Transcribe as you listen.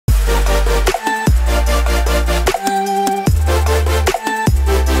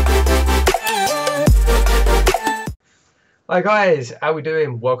Hi guys, how we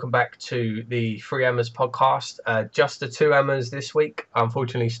doing? Welcome back to the Three Hammers podcast. Just the two Hammers this week.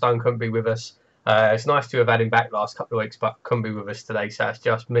 Unfortunately, Stone couldn't be with us. It's nice to have had him back last couple of weeks, but couldn't be with us today. So it's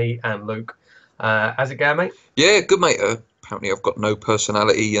just me and Luke. How's it going, mate? Yeah, good mate. Apparently, I've got no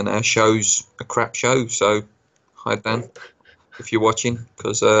personality, and our show's a crap show. So, hi Dan, if you're watching,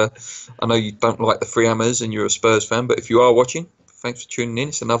 because I know you don't like the Three Hammers and you're a Spurs fan, but if you are watching, thanks for tuning in.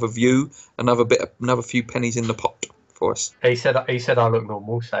 It's another view, another few pennies in the pot for us. He said I look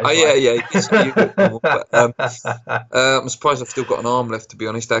normal, so Oh it's yeah, fine. yeah. You look normal, but I'm surprised I've still got an arm left. To be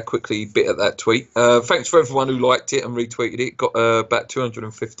honest, how quickly he bit at that tweet. Thanks for everyone who liked it and retweeted it. Got about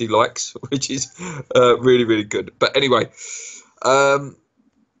 250 likes, which is really, really good. But anyway.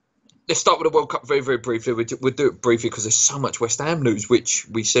 Let's start with the World Cup very, very briefly. We'll do it briefly because there's so much West Ham news, which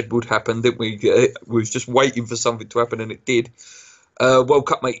we said would happen, didn't we? We was just waiting for something to happen, and it did. World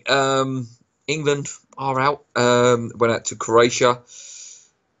Cup, mate. England are out. Went out to Croatia.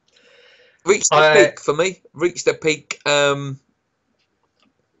 Reached their peak for me. Reached their peak. Let's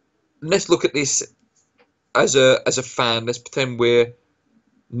look at this as a fan. Let's pretend we're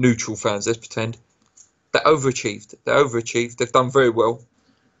neutral fans. Let's pretend they overachieved. They overachieved. They've done very well.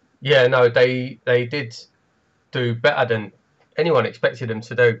 Yeah, no, they did do better than anyone expected them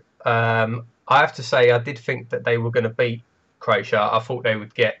to do. I have to say, I did think that they were going to beat Croatia. I thought they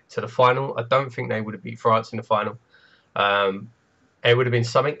would get to the final. I don't think they would have beat France in the final. It would have been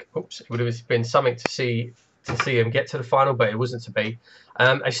something. Oops, it would have been something to see them get to the final, but it wasn't to be.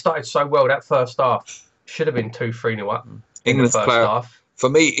 They started so well that first half. Should have been 2-3-0 up in the first half. For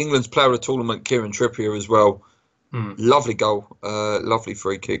me, England's player of the tournament, Kieran Trippier as well. Lovely goal, lovely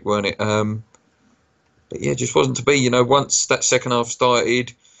free kick, weren't it? But yeah, just wasn't to be. Once that second half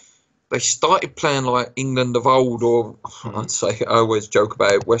started, they started playing like England of old, or I'd say, I always joke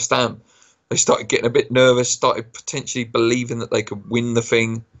about it, West Ham. They started getting a bit nervous, started potentially believing that they could win the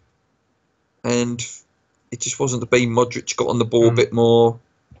thing, and it just wasn't to be. Modric got on the ball a bit more.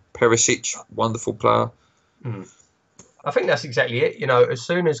 Perisic, wonderful player. I think that's exactly it. As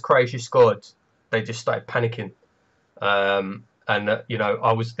soon as Croatia scored, they just started panicking. And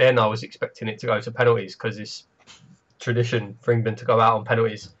I was expecting it to go to penalties because it's tradition for England to go out on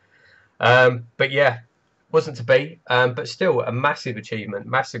penalties. But yeah, wasn't to be. But still, a massive achievement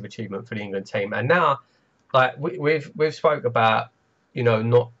for the England team. And now, like we've spoke about,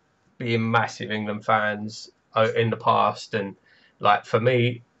 not being massive England fans in the past, and like for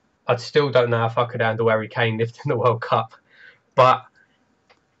me, I still don't know if I could handle Harry Kane lifting the World Cup, but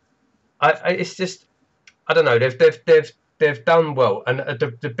it's just. I don't know. They've done well, and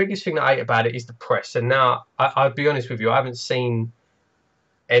the biggest thing that I hate about it is the press. And now I'll be honest with you, I haven't seen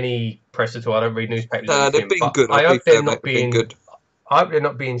any press at all. I don't read newspapers or anything. They've been But good. I hope they're not being. Good. I hope they're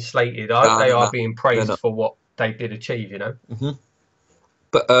not being slated. I hope they are being praised for what they did achieve.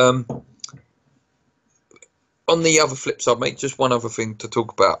 But on the other flip side, mate, just one other thing to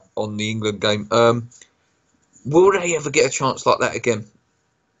talk about on the England game. Will they ever get a chance like that again?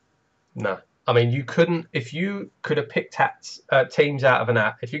 No. I mean, you couldn't. If you could have picked teams out of an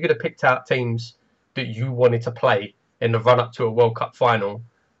hat, if you could have picked out teams that you wanted to play in the run up to a World Cup final,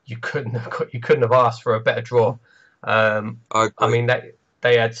 you couldn't have asked for a better draw. I mean,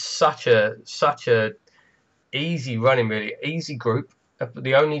 they had such a easy running, really easy group.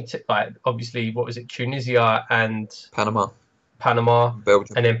 The only obviously, what was it? Tunisia and Panama,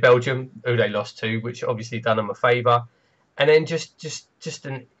 Belgium, and then Belgium, who they lost to, which obviously done them a favour. And then just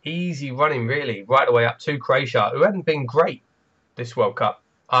an easy running, really, right the way up to Croatia, who hadn't been great this World Cup.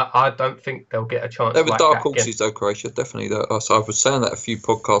 I don't think they'll get a chance. They were dark horses, though, Croatia, definitely. So I was saying that a few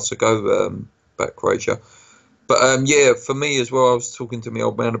podcasts ago about Croatia. But yeah, for me as well, I was talking to my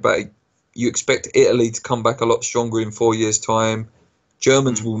old man about it. You expect Italy to come back a lot stronger in 4 years' time.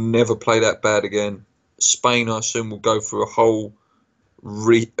 Germans will never play that bad again. Spain, I assume, will go through a whole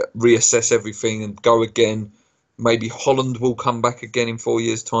reassess everything and go again. Maybe Holland will come back again in 4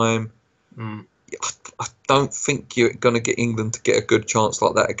 years' time. I don't think you're going to get England to get a good chance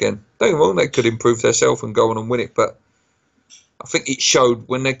like that again. Don't get me wrong, they could improve themselves and go on and win it, but I think it showed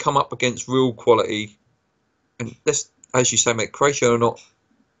when they come up against real quality. And as you say, mate, Croatia are not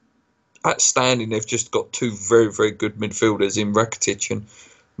outstanding. They've just got two very, very good midfielders in Rakitic and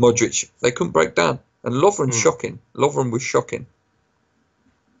Modric. They couldn't break down. And Lovren's shocking. Lovren was shocking.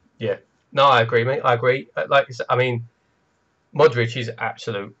 Yeah. No, I agree, mate. I agree. I mean, Modric is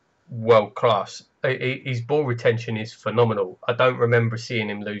absolute world class. His ball retention is phenomenal. I don't remember seeing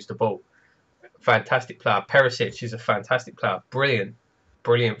him lose the ball. Fantastic player. Perisic is a fantastic player. Brilliant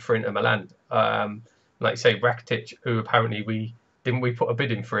for Inter Milan. Like you say, Rakitic, who apparently we put a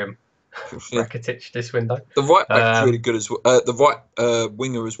bid in for him Yeah. Rakitic this window. The right back's really good as well. The right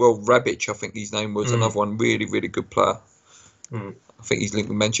winger as well, Rabic, I think his name was, another one, really, really good player. I think he's linked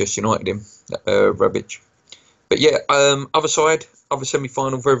with Manchester United, Rabic. But yeah, other side, other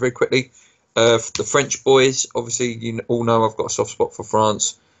semi-final, very, very quickly. The French boys, obviously, you all know I've got a soft spot for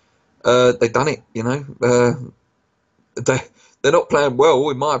France. They've done it, They're not playing well,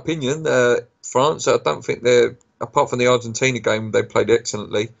 in my opinion. France, I don't think they're, apart from the Argentina game, they played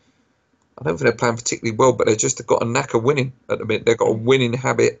excellently. I don't think they're playing particularly well, but they've just got a knack of winning at the minute. They've got a winning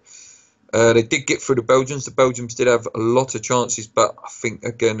habit. They did get through the Belgians. The Belgians did have a lot of chances, but I think,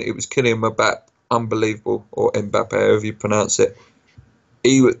 again, it was Kylian Mbappe, unbelievable, or Mbappe, however you pronounce it.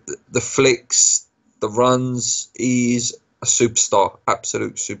 The flicks, the runs, he's a superstar,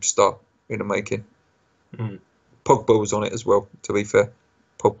 absolute superstar in the making. Pogba was on it as well, to be fair.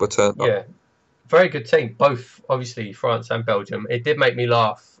 Pogba turned up. Yeah, very good team, both obviously France and Belgium. It did make me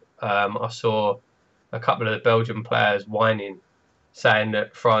laugh. I saw a couple of the Belgian players whining, saying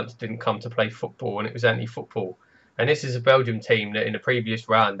that France didn't come to play football and it was anti-football. And this is a Belgium team that in the previous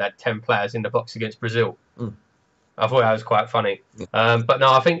round had 10 players in the box against Brazil. I thought that was quite funny. Yeah. But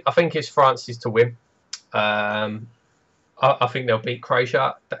no, I think it's France's to win. I think they'll beat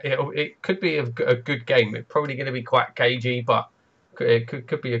Croatia. It could be a good game. It's probably going to be quite cagey, but it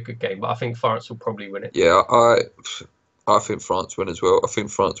could be a good game. But I think France will probably win it. Yeah, I think France win as well. I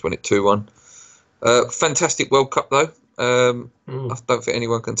think France win it 2-1. Fantastic World Cup, though. I don't think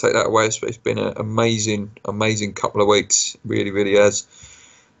anyone can take that away. It's been an amazing, amazing couple of weeks. Really, really has.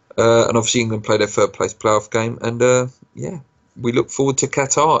 And obviously England play their third place playoff game. And yeah, we look forward to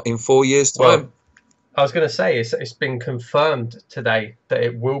Qatar in 4 years' time. Well, I was going to say, it's been confirmed today that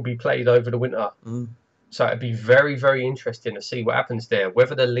it will be played over the winter. So it'd be very, very interesting to see what happens there.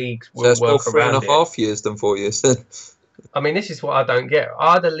 Whether the leagues will work around it. 3.5 years than 4 years. I mean, this is what I don't get.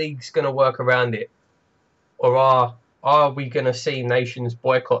 Are the leagues going to work around it? Or are we going to see nations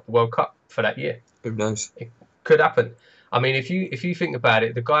boycott the World Cup for that year? Who knows? It could happen. I mean, if you think about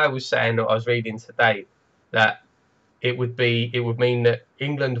it, the guy was saying that I was reading today that it would mean that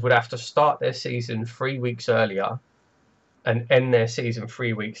England would have to start their season 3 weeks earlier and end their season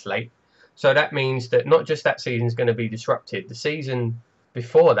 3 weeks late. So that means that not just that season's going to be disrupted, the season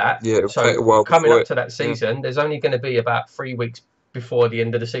before that. Yeah, so coming up to that season, there's only going to be about 3 weeks before the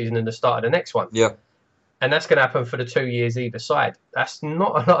end of the season and the start of the next one. Yeah. And that's going to happen for the 2 years either side. That's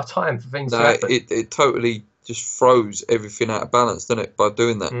not a lot of time for things to happen. It totally just throws everything out of balance, doesn't it, by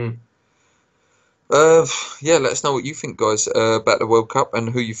doing that? Yeah, let us know what you think, guys, about the World Cup and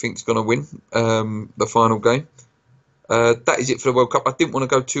who you think's going to win the final game. That is it for the World Cup. I didn't want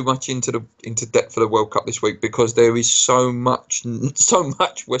to go too much into depth for the World Cup this week because there is so much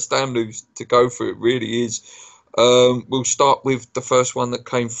West Ham news to go through. It really is. We'll start with the first one that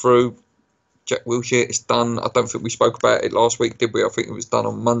came through. Jack Wilshere, it's done. I don't think we spoke about it last week, did we? I think it was done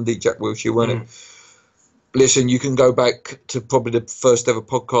on Monday, Jack Wilshere, wasn't it? Listen, you can go back to probably the first ever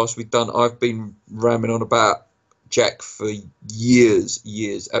podcast we've done. I've been ramming on about Jack for years,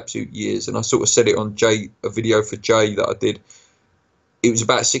 absolute years. And I sort of said it on a video for Jay that I did. It was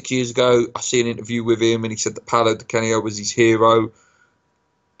about 6 years ago. I see an interview with him and he said that Paolo Di Canio was his hero.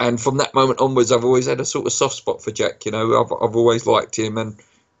 And from that moment onwards, I've always had a sort of soft spot for Jack. I've always liked him and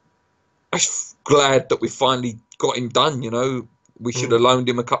I'm glad that we finally got him done. We should have loaned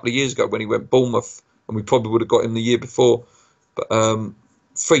him a couple of years ago when he went Bournemouth and we probably would have got him the year before. But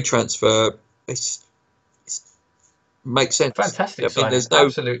free transfer, it makes sense. Fantastic signing.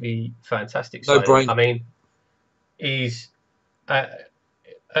 Absolutely fantastic signing. No brain. I mean, he's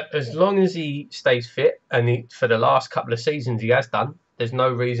as long as he stays fit, and for the last couple of seasons he has done, there's no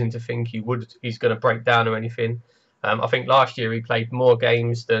reason to think he's going to break down or anything. I think last year he played more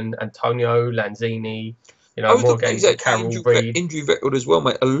games than Antonio, Lanzini, more games than Carroll Reid. Injury record as well,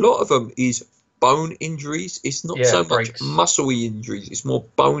 mate. A lot of them is bone injuries. It's not so much muscle-y injuries. It's more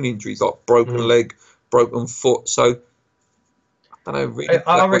bone injuries, like broken leg, broken foot. So I don't know. Really,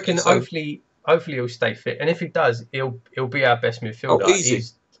 I reckon hopefully he'll stay fit, and if he does, he'll be our best midfielder.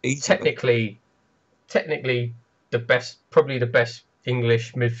 He's technically the best, probably the best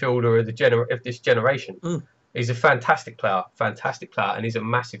English midfielder of this generation. He's a fantastic player, and he's a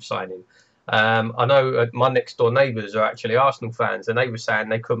massive signing. I know my next door neighbours are actually Arsenal fans, and they were saying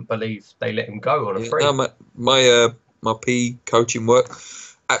they couldn't believe they let him go on a free. No, my PE coaching work,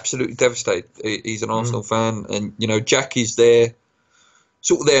 absolutely devastated. He's an Arsenal fan, and Jack is their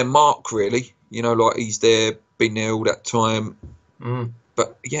mark really. Like he's there, been there all that time.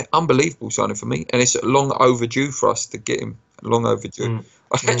 But yeah, unbelievable signing for me, and it's long overdue for us to get him. Long overdue.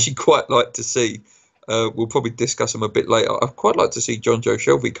 I'd actually quite like to see We'll probably discuss them a bit later. I'd quite like to see John Joe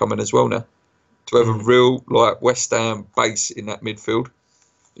Shelby coming as well now, to have a real like West Ham base in that midfield.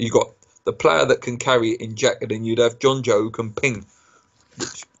 You got the player that can carry it in Jack, and then you'd have John Joe who can ping.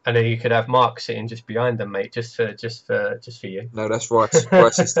 And then you could have Mark sitting just behind them, mate, just for you. No, that's Rice.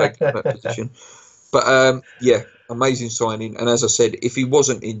 Rice is taking that position. But yeah, amazing signing. And as I said, if he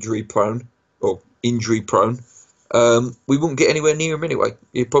wasn't injury prone, we wouldn't get anywhere near him anyway.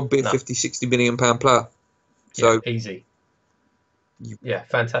 He'd probably be a 50-60 million pound player. So yeah, easy. Yeah,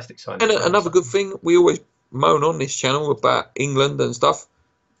 fantastic signing. And another good thing, we always moan on this channel about England and stuff.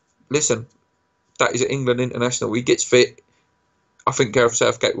 Listen, that is an England international. He gets fit. I think Gareth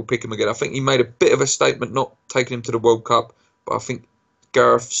Southgate will pick him again. I think he made a bit of a statement not taking him to the World Cup, but I think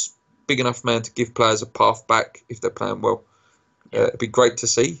Gareth's big enough man to give players a path back if they're playing well. It'd be great to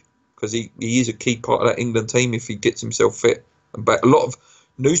see, because he is a key part of that England team if he gets himself fit. But a lot of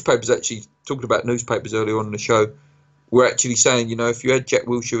newspapers, actually, talking about newspapers earlier on in the show, were actually saying, you know, if you had Jack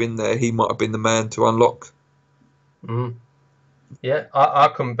Wilshere in there, he might have been the man to unlock. Mm. Yeah, I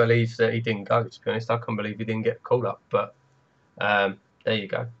couldn't believe that he didn't go, to be honest. I couldn't believe he didn't get called up, but there you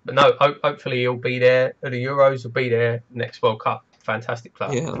go. But no, hopefully he'll be there at the Euros. He'll be there next World Cup. Fantastic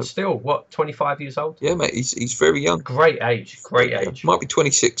player. Yeah. And still, what, 25 years old? Yeah, mate, he's very young. Great age. Might be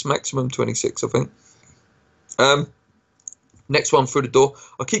 26, maximum 26, I think. Next one through the door.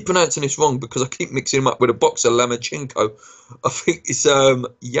 I keep pronouncing this wrong because I keep mixing him up with a boxer, Lamachenko. I think it's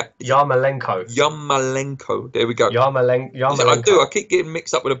Yarmolenko. Yarmolenko. There we go. Yarmolenko. I do. I keep getting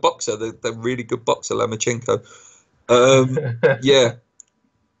mixed up with a boxer, the really good boxer, Lamachenko. Yeah.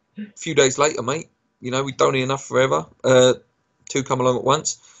 A few days later, mate. You know, we don't need enough forever. Two come along at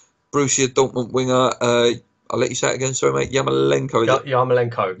once. Borussia Dortmund winger. I'll let you say it again. Sorry, mate. Yarmolenko.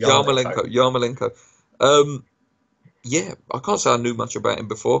 Yarmolenko. Yeah, I can't say I knew much about him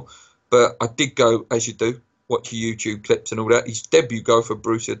before, but I did go, as you do, watch your YouTube clips and all that. His debut goal for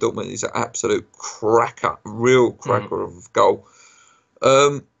Borussia Dortmund is an absolute cracker, real cracker of goal.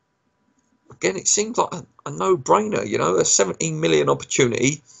 Again, it seems like a no-brainer, you know, a 17 million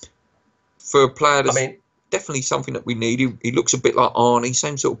opportunity for a player that's definitely something that we need. He looks a bit like Arnie,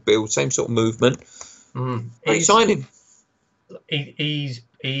 same sort of build, same sort of movement. Great signing.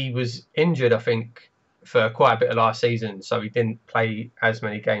 He was injured, I think, for quite a bit of last season, so he didn't play as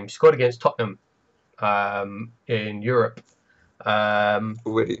many games. Scored against Tottenham in Europe,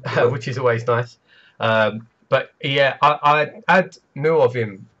 which is always nice. But yeah, I knew of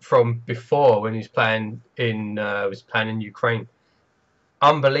him from before when he was playing in Ukraine.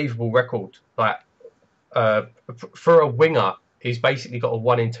 Unbelievable record, like for a winger, he's basically got a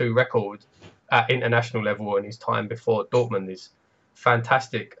 1-in-2 record at international level, and his time before Dortmund is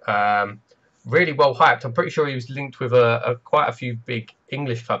fantastic. Really well hyped. I'm pretty sure he was linked with quite a few big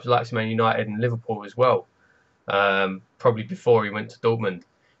English clubs like Man United and Liverpool as well. Probably before he went to Dortmund.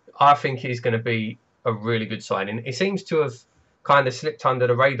 I think he's going to be a really good signing. He seems to have kind of slipped under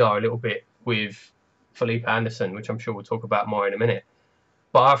the radar a little bit with Felipe Anderson, which I'm sure we'll talk about more in a minute.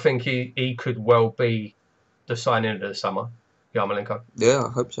 But I think he could well be the signing of the summer, Yarmolenko. Yeah, I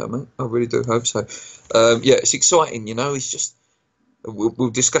hope so, mate. I really do hope so. Yeah, it's exciting, you know. It's just we'll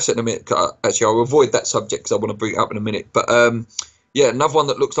discuss it in a minute. Actually, I'll avoid that subject because I want to bring it up in a minute. But yeah, another one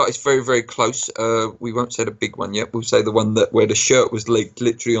that looks like it's very, very close. We won't say the big one yet. We'll say the one where the shirt was leaked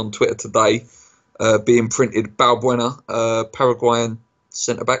literally on Twitter today, being printed. Balbuena, Paraguayan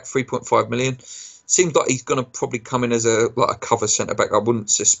centre-back, 3.5 million. Seems like he's going to probably come in as a cover centre-back. I wouldn't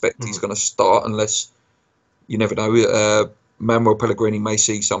suspect he's going to start unless, you never know, Manuel Pellegrini may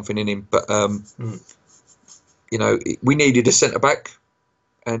see something in him. But, you know, we needed a centre-back.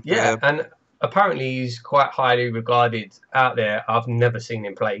 And, and apparently he's quite highly regarded out there. I've never seen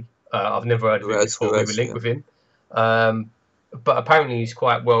him play. I've never heard of him before. We were linked with him. But apparently he's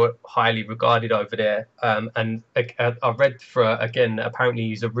quite highly regarded over there. And I read apparently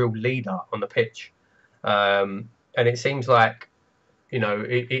he's a real leader on the pitch. And it seems like, you know,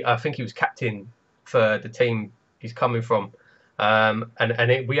 I think he was captain for the team he's coming from.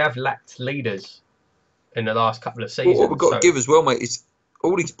 We have lacked leaders in the last couple of seasons. What we've got to give as well, mate, is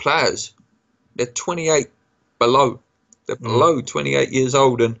all these players, they're 28 below. They're below 28 years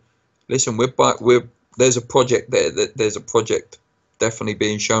old. And listen, there's a project there. There's a project definitely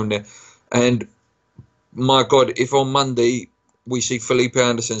being shown there. And my God, if on Monday we see Felipe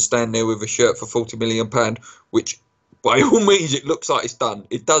Anderson stand there with a shirt for £40 million, which by all means it looks like it's done.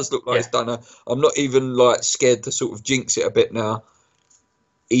 It does look like it's done. I'm not even scared to sort of jinx it a bit now.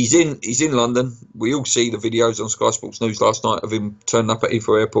 He's in London. We all see the videos on Sky Sports News last night of him turning up at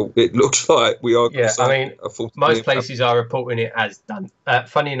Heathrow Airport. It looks like we are. Yeah, I mean, most places are reporting it as done.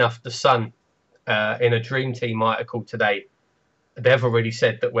 Funny enough, the Sun in a Dream Team article today, they've already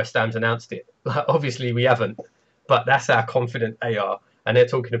said that West Ham's announced it. Like, obviously, we haven't, but that's how confident they are, and they're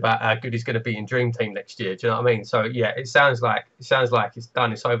talking about how good he's going to be in Dream Team next year. Do you know what I mean? So yeah, it sounds like it's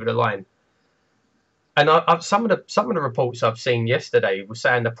done. It's over the line. And some of the reports I've seen yesterday were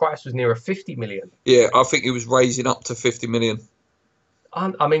saying the price was near 50 million. Yeah, I think he was raising up to 50 million.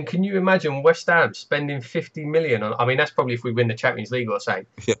 I mean, can you imagine West Ham spending 50 million on? I mean, that's probably if we win the Champions League or something.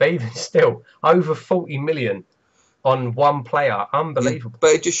 Yeah. But even still, over 40 million on one player, unbelievable. Yeah,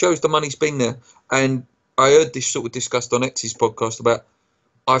 but it just shows the money's been there. And I heard this sort of discussed on X's podcast about.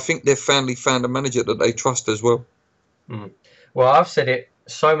 I think they've finally found a manager that they trust as well. Mm. Well, I've said it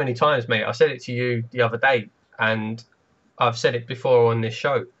so many times, mate. I said it to you the other day, and I've said it before on this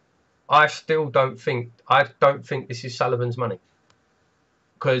show. I don't think this is Sullivan's money,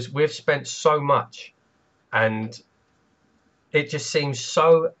 because we've spent so much, and it just seems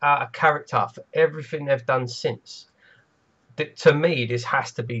so out of character for everything they've done since. To me, this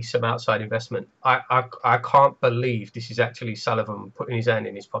has to be some outside investment. I can't believe this is actually Sullivan putting his hand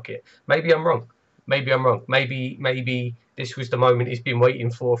in his pocket. Maybe I'm wrong. Maybe this was the moment he's been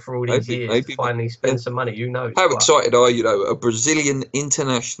waiting for all these years to finally spend some money. Who knows? How excited are you, though? A Brazilian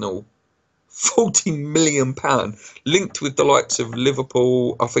international, £40 million, linked with the likes of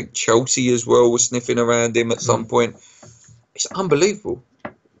Liverpool. I think Chelsea as well was sniffing around him at some point. It's unbelievable.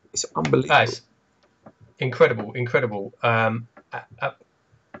 It's unbelievable. Guys, incredible.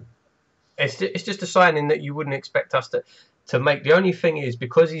 It's just a signing that you wouldn't expect us to make. The only thing is,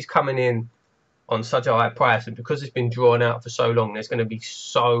 because he's coming in on such a high price, and because it's been drawn out for so long, there's going to be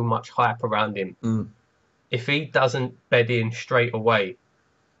so much hype around him. If he doesn't bed in straight away,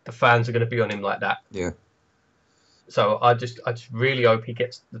 the fans are going to be on him like that. Yeah. So I just really hope he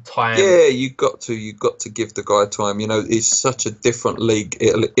gets the time. Yeah, you got to give the guy time. You know, it's such a different league.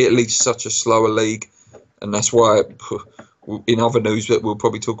 Italy's such a slower league, and that's why, in other news that we'll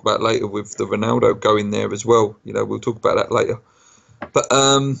probably talk about later, with the Ronaldo going there as well. You know, we'll talk about that later. But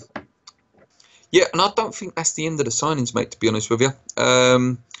yeah, and I don't think that's the end of the signings, mate. To be honest with you,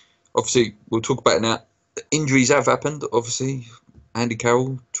 obviously we'll talk about it now. Injuries have happened. Obviously, Andy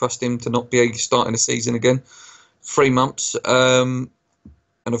Carroll, trust him to not be starting the season again. 3 months, and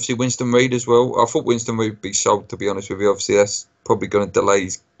obviously Winston Reid as well. I thought Winston Reid would be sold, to be honest with you. Obviously, that's probably going to delay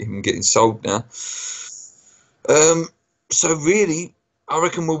him getting sold now. So really, I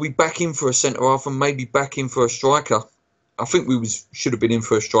reckon we'll be back in for a centre half and maybe back in for a striker. I think we should have been in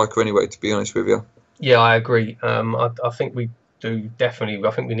for a striker anyway, to be honest with you. Yeah, I agree. I think we do definitely.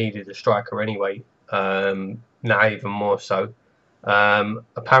 I think we needed a striker anyway. Now even more so.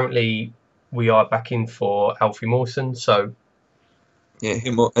 Apparently, we are back in for Alfie Mawson. So yeah,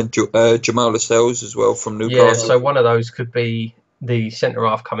 him and Jamal Lascelles as well from Newcastle. Yeah, so one of those could be the centre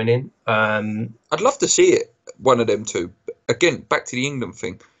half coming in. I'd love to see it. One of them two. Again, back to the England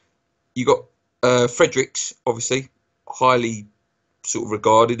thing. You got Fredericks, obviously, highly sort of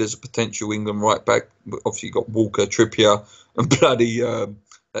regarded as a potential England right back. Obviously, you got Walker, Trippier, and bloody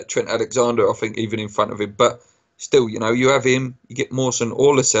that Trent Alexander, I think, even in front of him. But still, you know, you have him, you get Mawson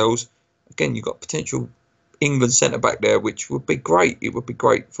or Lascelles. Again, you've got potential England centre back there, which would be great. It would be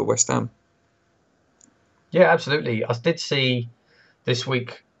great for West Ham. Yeah, absolutely. I did see this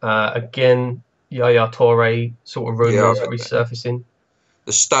week again Yaya Toure sort of rumours resurfacing.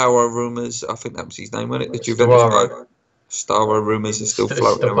 The Stauro rumours, I think that was his name, wasn't it? The Juventus Stauro rumours are still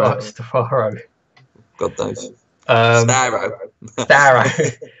floating around. Stauro. God knows. Stauro.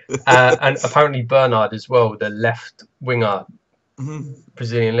 And apparently Bernard as well, the left winger,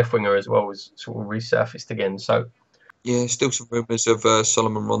 Brazilian left winger as well, was sort of resurfaced again. So yeah, still some rumours of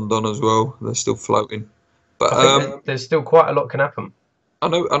Solomon Rondon as well. They're still floating. But I think there's still quite a lot can happen. I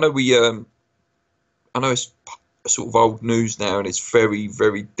know it's sort of old news now, and it's very,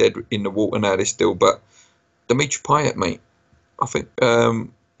 very dead in the water now. There's still, but Dimitri Payet, mate, I think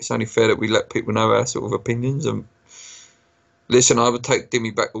it's only fair that we let people know our sort of opinions. And listen, I would take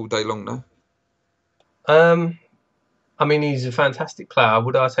Dimmy back all day long now. I mean, he's a fantastic player.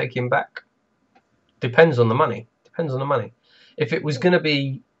 Would I take him back? Depends on the money. If it was going to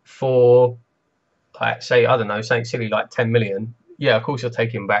be for, like, say, I don't know, something silly like 10 million, yeah, of course I'll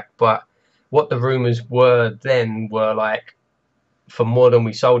take him back. But what the rumours were then were like, for more than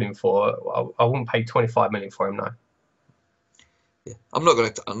we sold him for, I wouldn't pay 25 million for him, no. Yeah, I'm not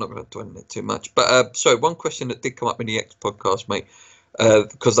going to dwell on it too much. But sorry, one question that did come up in the X podcast, mate,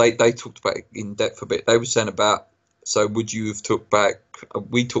 because they talked about it in depth a bit. They were saying about, so would you have took back?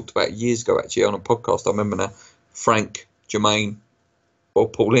 We talked about it years ago actually on a podcast. I remember now, Frank, Jermaine, or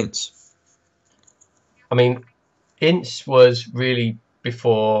Paul Ince. I mean, Ince was really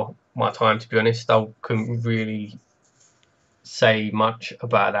before my time, to be honest. I couldn't really say much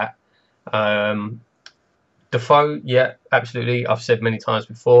about that. Defoe, yeah, absolutely. I've said many times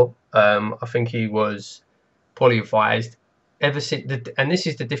before. I think he was poorly advised ever since. And this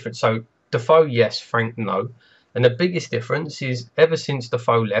is the difference. So Defoe, yes. Frank, no. And the biggest difference is ever since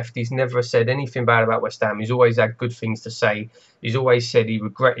Defoe left, he's never said anything bad about West Ham. He's always had good things to say. He's always said he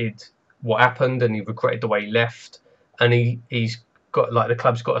regretted what happened and he regretted the way he left. And he's got, like, the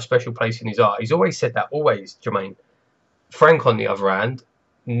club's got a special place in his heart. He's always said that, always, Jermaine. Frank, on the other hand,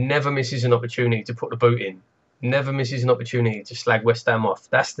 never misses an opportunity to put the boot in. Never misses an opportunity to slag West Ham off.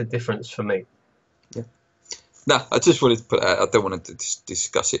 That's the difference for me. Yeah. No, I just wanted to put that. I don't want to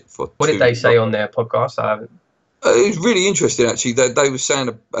discuss it for. What did they say on their podcast? I haven't. It was really interesting, actually. They were saying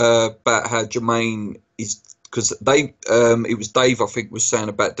about how Jermaine is, because they it was Dave, I think, was saying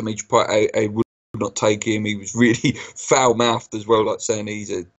about Dimitri Payet would not take him. He was really foul mouthed as well, like saying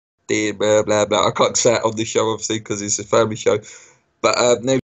he's a dear blah blah blah. I can't say it on this show, obviously, because it's a family show. But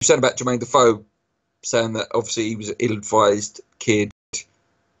they were saying about Jermaine Defoe, saying that obviously he was an ill-advised kid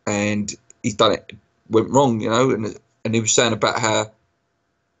and he's done it, went wrong, and he was saying about how,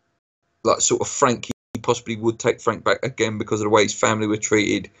 like, sort of Frank, he possibly would take Frank back again because of the way his family were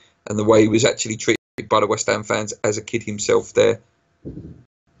treated and the way he was actually treated by the West Ham fans as a kid himself there.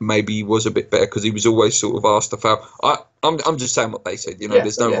 Maybe he was a bit better because he was always sort of asked to foul. I'm just saying what they said,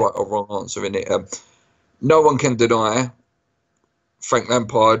 there's no right or wrong answer in it. No one can deny Frank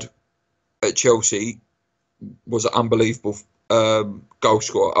Lampard at Chelsea was an unbelievable goal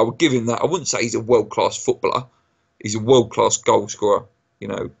scorer. I would give him that. I wouldn't say he's a world-class footballer. He's a world-class goal scorer.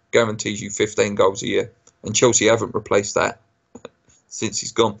 Guarantees you 15 goals a year. And Chelsea haven't replaced that since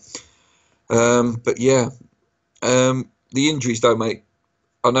he's gone. But yeah, the injuries though, mate.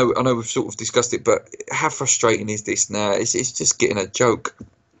 I know we've sort of discussed it, but how frustrating is this now? It's just getting a joke.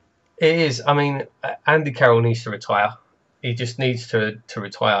 It is. I mean, Andy Carroll needs to retire. He just needs to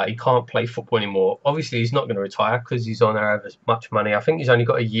retire. He can't play football anymore. Obviously, he's not going to retire because he's on there as much money. I think he's only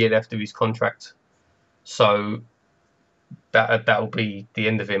got a year left of his contract. So that will be the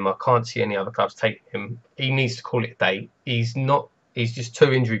end of him. I can't see any other clubs taking him. He needs to call it a day. He's just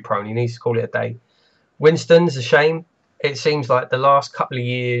too injury prone. He needs to call it a day. Winston's a shame. It seems like the last couple of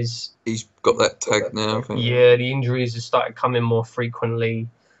years he's got that tag now, I think. Yeah, the injuries have started coming more frequently.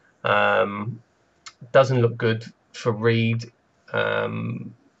 Doesn't look good for Reed,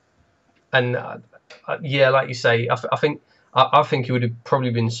 and yeah, like you say, I think he would have probably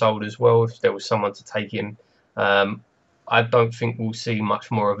been sold as well if there was someone to take him. I don't think we'll see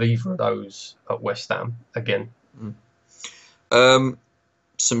much more of either of those at West Ham again. Some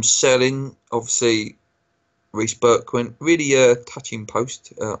selling, obviously. Reece Burke went really touching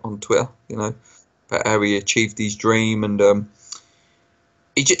post on Twitter, about how he achieved his dream, and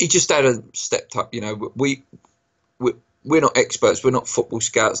he just had stepped up. We're not experts. We're not football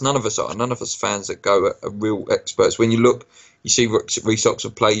scouts. None of us are. None of us fans that go are real experts. When you look, you see Reece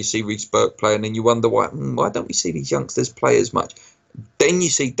Oxford play, you see Reece Burke play, and then you wonder why don't we see these youngsters play as much? Then you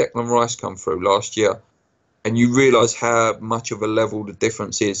see Declan Rice come through last year, and you realise how much of a level the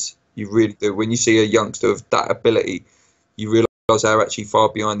difference is. You really do. When you see a youngster of that ability, you realise how actually far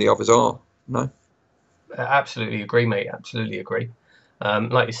behind the others are. No? Absolutely agree, mate. Absolutely agree.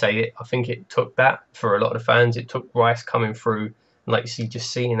 Like you say, I think it took that for a lot of the fans. It took Rice coming through, and like you see,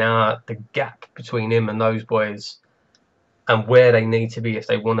 just seeing out the gap between him and those boys and where they need to be if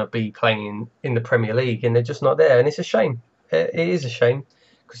they want to be playing in the Premier League, and they're just not there. And it's a shame. It is a shame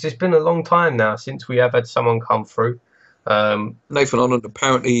because it's been a long time now since we have had someone come through. Nathan Holland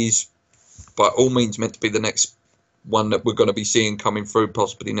apparently is by all means meant to be the next one that we're going to be seeing coming through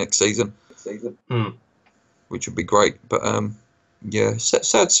possibly next season. Which would be great. But yeah, sad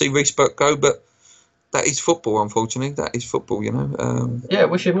to see Reece Burke go, but that is football, unfortunately. That is football, Yeah,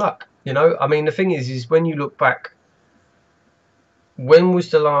 wish him luck. I mean, the thing is when you look back, when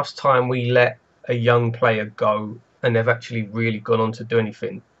was the last time we let a young player go and they've actually really gone on to do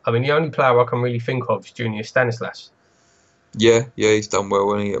anything? I mean, the only player I can really think of is Junior Stanislas. Yeah, he's done well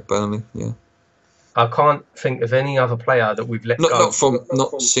when he at Burnley. Yeah, I can't think of any other player that we've let go.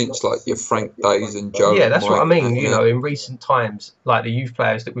 Not since like your Frank days and Joe. Yeah, that's what I mean. In recent times, like the youth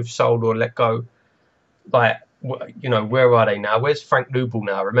players that we've sold or let go, like where are they now? Where's Frank Noble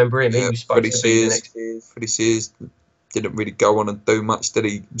now? Remember him? He was supposed to be the next. Freddie Sears didn't really go on and do much, did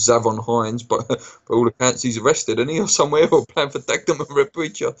he? Zavon Hines, but for all accounts he's arrested, isn't he, or somewhere, or playing for Dagenham and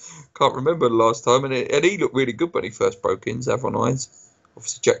Redbridge? I can't remember the last time, and he looked really good when he first broke in, Zavon Hines.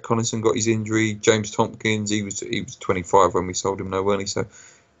 Obviously Jack Connaughton got his injury, James Tompkins, he was 25 when we sold him, weren't he? So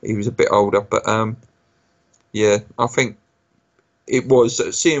he was a bit older, but yeah, I think it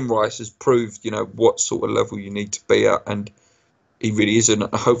was seeing Rice has proved, what sort of level you need to be at, and he really is, and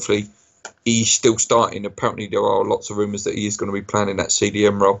hopefully he's still starting. Apparently there are lots of rumours that he is going to be playing in that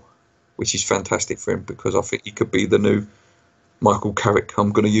CDM role, which is fantastic for him, because I think he could be the new Michael Carrick.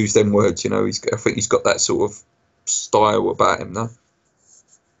 I'm going to use them words, I think he's got that sort of style about him now.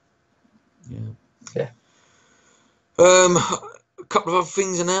 Yeah. A couple of other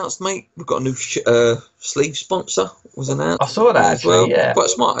things announced, mate. We've got a new sleeve sponsor was announced. I saw that actually. Well. Yeah, quite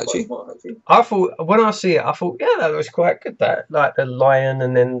smart actually. I thought when I see it, yeah, that looks quite good. That like the lion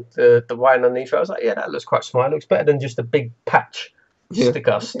and then the wine underneath. I was like, yeah, that looks quite smart. It looks better than just a big patch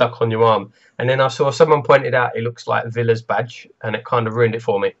sticker stuck on your arm. And then I saw someone pointed out it looks like Villa's badge, and it kind of ruined it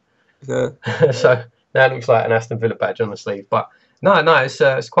for me. Yeah. So now it looks like an Aston Villa badge on the sleeve, but no,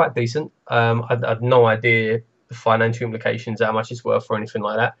 it's quite decent. I had no idea the financial implications, how much it's worth or anything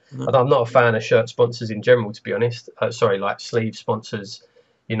like that. Mm. I'm not a fan of shirt sponsors in general, to be honest. Like sleeve sponsors.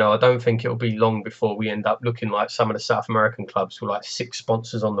 I don't think it'll be long before we end up looking like some of the South American clubs with like 6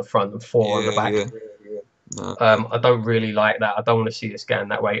 sponsors on the front and 4 on the back. Yeah. No. I don't really like that. I don't want to see this going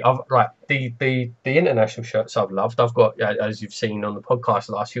that way. The international shirts I've loved. I've got, as you've seen on the podcast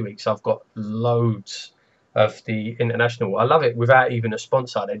the last few weeks, I've got loads of the international. I love it without even a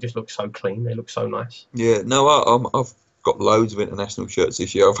sponsor. They just look so clean. They look so nice. Yeah, no, I've got loads of international shirts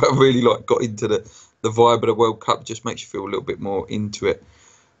this year. I've really got into the vibe of the World Cup. It just makes you feel a little bit more into it.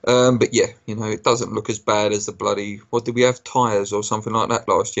 But yeah, it doesn't look as bad as the bloody, what did we have, tyres or something like that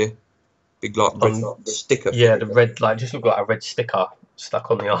last year? Big red sticker. Yeah, the red, just looked like a red sticker stuck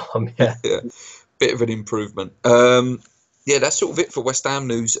on the arm. Yeah. Yeah, bit of an improvement. Yeah, that's sort of it for West Ham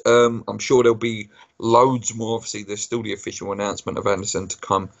news. I'm sure there'll be loads more. Obviously, there's still the official announcement of Anderson to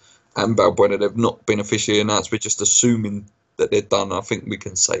come and Balbuena. They've not been officially announced. We're just assuming that they're done. I think we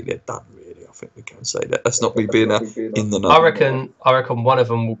can say they're done, really. I think we can say that. That's not me being in the know. I reckon one of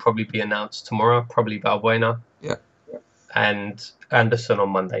them will probably be announced tomorrow, probably Balbuena. Yeah. And Anderson on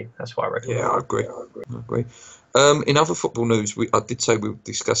Monday. That's what I reckon. Yeah, I agree. In other football news, I did say we'll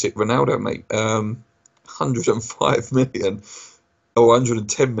discuss it. Ronaldo, mate. 105 million or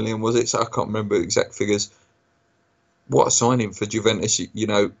 110 million was it? So I can't remember the exact figures. What a signing for Juventus,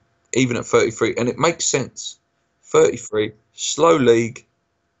 even at 33, and it makes sense. 33, slow league.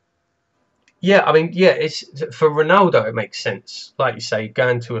 Yeah, I mean, it's for Ronaldo. It makes sense, like you say,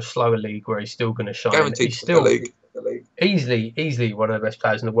 going to a slower league where he's still going to shine. Guaranteed he's still the league. Easily one of the best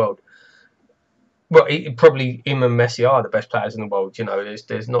players in the world. Well, probably him and Messi are the best players in the world.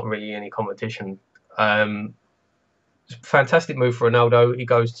 There's not really any competition. Fantastic move for Ronaldo. He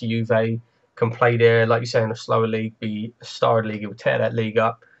goes to Juve, can play there, like you say, in a slower league, be a star league. He'll tear that league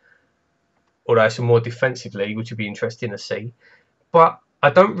up. Although it's a more defensive league, which would be interesting to see. But I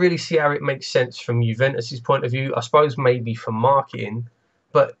don't really see how it makes sense from Juventus' point of view. I suppose maybe for marketing,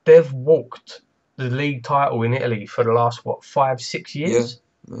 but they've walked the league title in Italy for the last 5-6 years.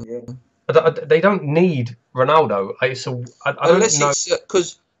 Yeah. They don't need Ronaldo. I Unless don't know. It's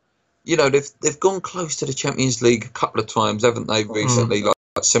because they've gone close to the Champions League a couple of times, haven't they? Recently, like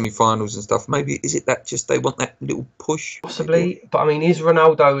semi-finals and stuff. Maybe is it that just they want that little push? Possibly, maybe? But I mean, is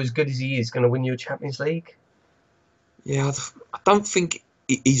Ronaldo as good as he is going to win you a Champions League? Yeah, I don't think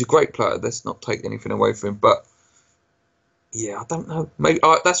he's a great player. Let's not take anything away from him, but. Yeah, I don't know. Maybe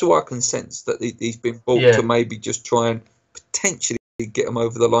that's all I can sense, that he's been bought to maybe just try and potentially get him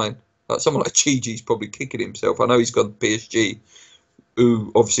over the line. Like someone like Chichi's probably kicking himself. I know he's got PSG,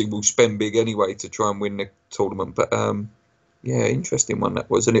 who obviously will spend big anyway to try and win the tournament. But yeah, interesting one that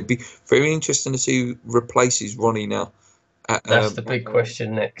was, and it'd be very interesting to see who replaces Ronnie now. That's the big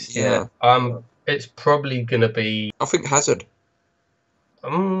question next. Yeah. It's probably going to be. I think Hazard.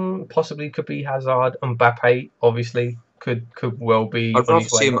 Possibly could be Hazard. Mbappe, obviously. Could well be. I'd rather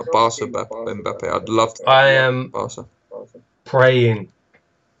see him at Barca than Mbappe. I'd love to. I am Barca. Praying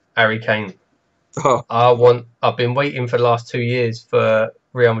Harry Kane. Oh. I've been waiting for the last 2 years for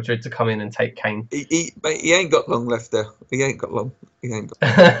Real Madrid to come in and take Kane. He ain't got long left there. He ain't got long. He ain't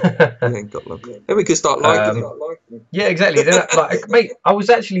got long. Then we can start liking him. Yeah, exactly. Then, mate, I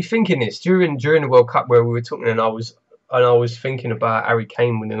was actually thinking this during the World Cup where we were talking, and I was thinking about Harry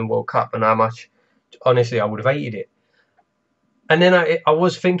Kane winning the World Cup and how much, honestly, I would have hated it. And then I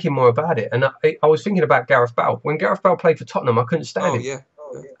was thinking more about it, and I was thinking about Gareth Bale. When Gareth Bale played for Tottenham, I couldn't stand him. Yeah.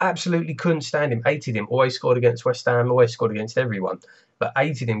 Absolutely couldn't stand him. Hated him. Always scored against West Ham. Always scored against everyone. But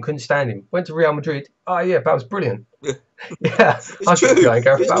hated him. Couldn't stand him. Went to Real Madrid. Oh yeah, Bale's brilliant. Yeah. Yeah. It's true.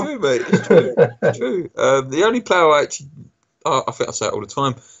 It's true, mate. It's true. It's true. The only player I think I say it all the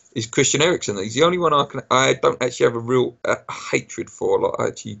time, is Christian Eriksen. He's the only one I don't actually have a real hatred for. Like I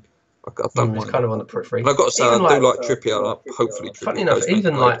actually I don't It's mind. kind of on the periphery. And I've got to say, Even I do like Trippier. Hopefully, Trippier funny enough, goes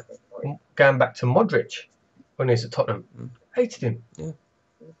even great. like going back to Modric when he was at Tottenham, hated him. Yeah.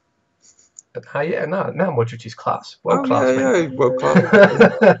 But now Modric is class, world class, yeah, mate. world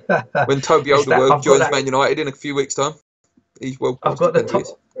class. When Toby Alderweireld joins Man United in a few weeks' time, he's world class. I've got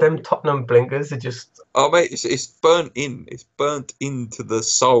them Tottenham blinkers are just. Oh mate, it's burnt in. It's burnt into the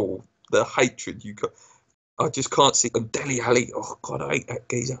soul. The hatred you got. I just can't see. And Dele Alli. Oh God, I hate that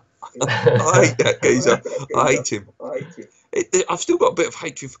geezer. I hate that geezer. I hate him. I've still got a bit of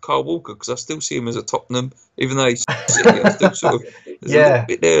hatred for Kyle Walker because I still see him as a Tottenham, even though he's City. I still sort of a little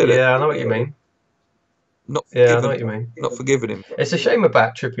bit there. Yeah, I know what you mean. I know what you mean. Not forgiving him. It's a shame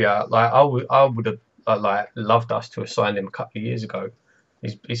about Trippier. Like I would have like loved us to have signed him a couple of years ago.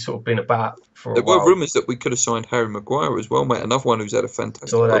 He's sort of been about for a while. There were rumours that we could have signed Harry Maguire as well, mate. Another one who's had a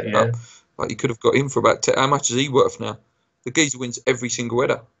fantastic World Cup. Like you could have got him for about how much is he worth now? The geezer wins every single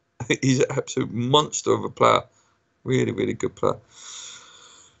header. He's an absolute monster of a player. Really, really good player.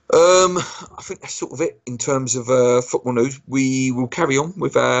 I think that's sort of it in terms of football news. We will carry on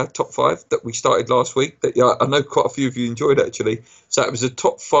with our top five that we started last week. That I know quite a few of you enjoyed actually. So it was the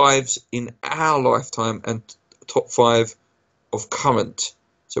top fives in our lifetime and top five of current.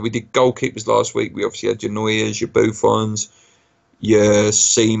 So we did goalkeepers last week. We obviously had your Neuers, your Buffons, your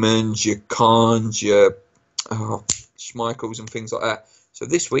Siemens, your Kahns, your Schmeichels and things like that. So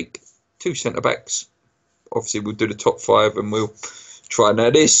this week, 2 centre-backs. Obviously, we'll do the top five and we'll try. Now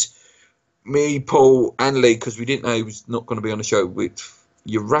this, me, Paul and Lee, because we didn't know he was not going to be on the show,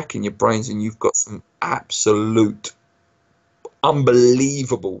 you're racking your brains and you've got some absolute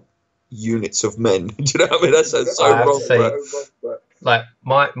unbelievable units of men. Do you know what I mean? That sounds so wrong. Like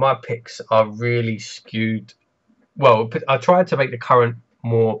my picks are really skewed. Well, I tried to make the current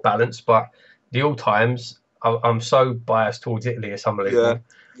more balanced, but the all times I'm so biased towards Italy. It's unbelievable. Yeah.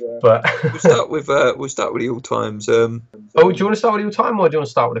 But we'll start with the all times. Do you want to start with the all time or do you want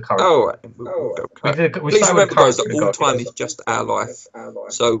to start with the current? Oh, right. Please remember, guys, that all time is just our life.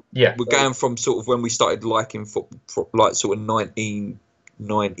 So we're going from sort of when we started liking football, like sort of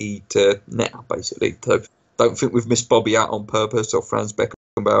 1990 to now, basically. So don't think we've missed Bobby out on purpose or Franz Beckenbauer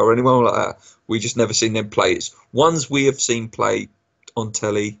or anyone like that. We just never seen them play. It's ones we have seen play on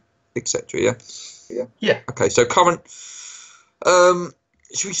telly, etc. Yeah. Okay, so current.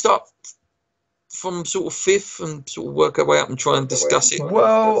 Should we start from sort of fifth and sort of work our way up and try and discuss it?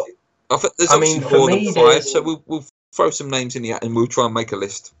 Well, I think there's obviously more than five, so we'll throw some names in the hat and we'll try and make a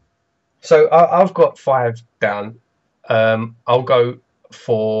list. So I've got 5 down. I'll go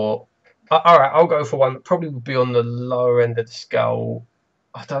for. All right, I'll go for one that probably would be on the lower end of the scale.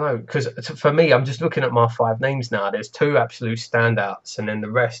 I don't know, because for me, I'm just looking at my 5 names now. There's 2 absolute standouts, and then the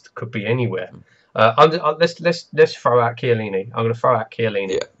rest could be anywhere. Let's throw out Chiellini. I'm going to throw out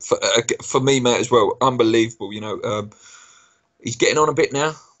Chiellini. Yeah, for me, mate, as well. Unbelievable. You know, he's getting on a bit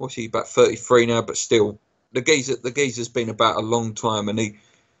now. What's he, about 33 now? But still, the geezer's been about a long time, and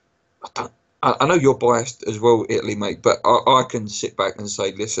I know you're biased as well, Italy, mate. But I can sit back and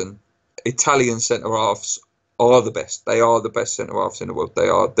say, listen, Italian centre halves are the best. They are the best centre halves in the world. They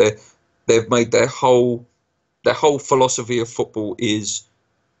are. They've made their whole philosophy of football is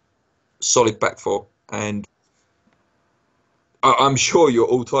solid back four, and I'm sure your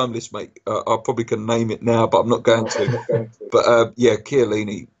all-time list, mate. I probably can name it now, but I'm not going to. But yeah,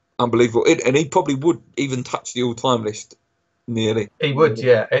 Chiellini, unbelievable, and he probably would even touch the all-time list nearly. He would,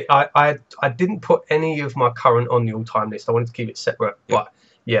 yeah. I didn't put any of my current on the all-time list. I wanted to keep it separate, but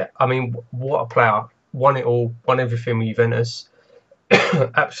yeah, I mean, what a player! Won it all, won everything with Juventus.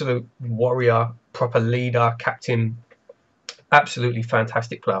 Absolute warrior, proper leader, captain. Absolutely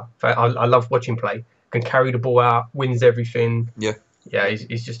fantastic player. I love watching play. Can carry the ball out, wins everything. Yeah,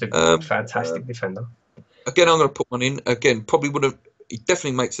 he's just a fantastic defender. Again, I'm going to put one in. Again, probably wouldn't. He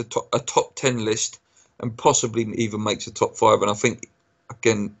definitely makes a top 10 list, and possibly even makes a top 5. And I think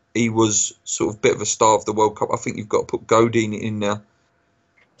again, he was sort of a bit of a star of the World Cup. I think you've got to put Godin in there.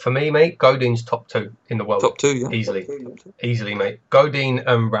 For me, mate, Godin's top 2 in the world. Top 2, yeah. Easily, mate. Godin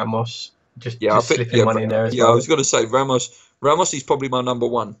and Ramos. Just slipping one in there as well. Yeah, I was going to say Ramos is probably my number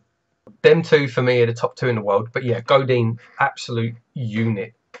 1. Them 2 for me are the top 2 in the world. But yeah, Godin, absolute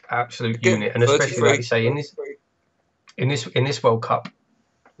unit, and especially like you say in this World Cup,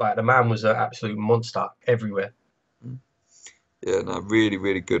 like the man was an absolute monster everywhere. Yeah, no, really,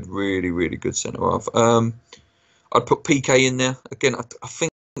 really good, really good centre half. I'd put PK in there again. I think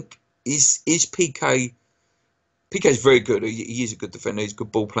is PK. PK is very good. He is a good defender. He's a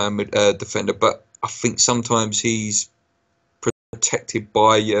good ball playing defender, but I think sometimes he's protected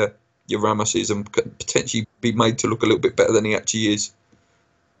by your Ramoses and could potentially be made to look a little bit better than he actually is.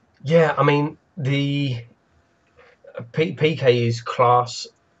 Yeah, I mean the PK is class,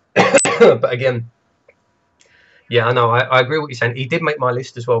 but again, yeah, I know. I agree with what you're saying. He did make my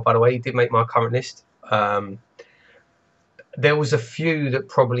list as well, by the way. He did make my current list. There was a few that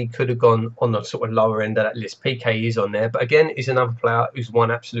probably could have gone on the sort of lower end of that list. PK is on there, but again, is another player who's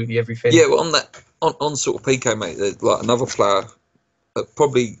won absolutely everything. Yeah, well, on sort of PK, mate, there's like another player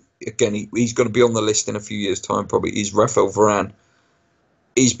probably again he's going to be on the list in a few years' time. Probably is Rafael Varane.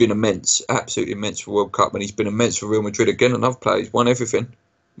 He's been immense, absolutely immense for World Cup, and he's been immense for Real Madrid. Again, another player. He's won everything,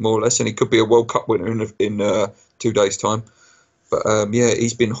 more or less, and he could be a World Cup winner in 2 days' time. But yeah,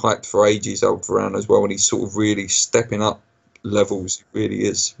 he's been hyped for ages, old Varane as well, and he's sort of really stepping up levels. He really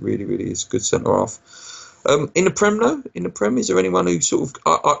is, really is good centre half. In the Prem, though, is there anyone who sort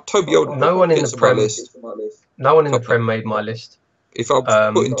of Toby Alderweireld? No one in the Prem. List. No one in the Prem made my list. If I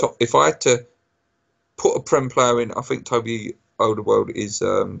was if I had to put a Prem player in, I think Toby Alderweireld is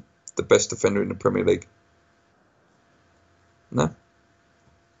the best defender in the Premier League. No.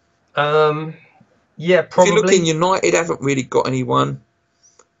 Yeah, probably. If you look in United, haven't really got anyone.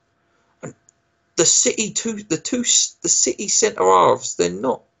 The City the City centre halves, they're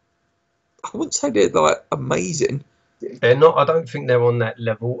not. I wouldn't say they're like amazing. They're not. I don't think they're on that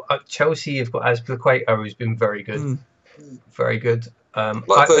level. Chelsea have got Azpilicueta, who's been very good, very good.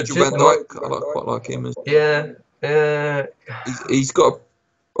 Like Virgil van Dijk, I quite like him. Yeah. He's got to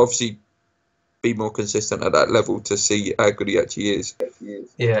obviously be more consistent at that level to see how good he actually is.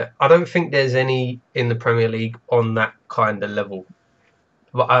 Yeah, I don't think there's any in the Premier League on that kind of level.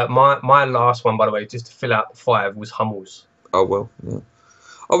 But my last one, by the way, just to fill out the 5, was Hummels. Oh well, yeah.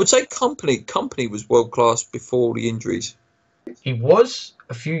 I would say Company was world class before the injuries. He was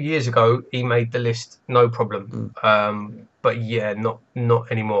a few years ago. He made the list, no problem. But yeah, not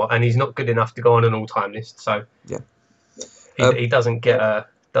anymore. And he's not good enough to go on an all-time list. So yeah, he doesn't get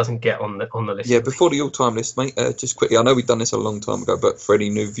on the list. Yeah, before the all-time list, mate. Just quickly, I know we've done this a long time ago, but for any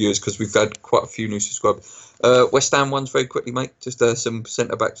new viewers, because we've had quite a few new subscribers. West Ham ones very quickly, mate. Just some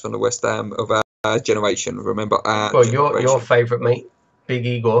centre backs on the West Ham of our generation. Remember our your favourite, mate. Big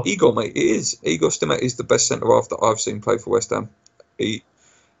Igor. Igor, mate, it is. Igor Stimac is the best centre half that I've seen play for West Ham.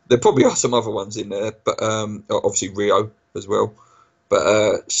 There probably are some other ones in there, but obviously Rio as well.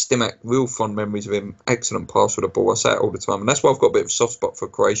 But Stimac, real fond memories of him. Excellent pass with the ball. I say it all the time, and that's why I've got a bit of a soft spot for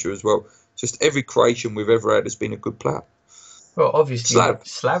Croatia as well. Just every Croatian we've ever had has been a good player. Well, obviously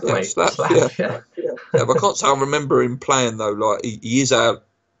Slav, mate. Slav, yeah. But I can't say I remember him playing though. Like he is our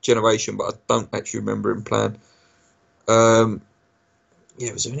generation, but I don't actually remember him playing.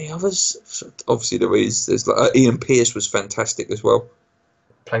 Yeah, was there any others? Obviously there is. There's like Ian Pearce was fantastic as well.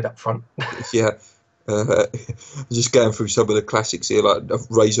 Played up front. Yeah. Just going through some of the classics here, like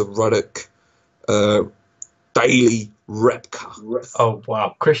Razor Ruddock, Daly, Repka. Oh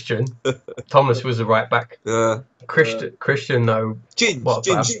wow, Christian. Thomas was the right back. Yeah. Christian though. Ginge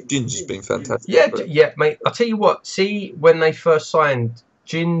has been fantastic. Yeah, mate. I'll tell you what. See, when they first signed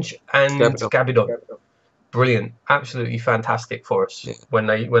Ginge and Gabidon. Brilliant, absolutely fantastic for us when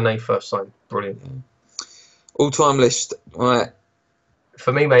they first signed. Brilliant. All-time list, right?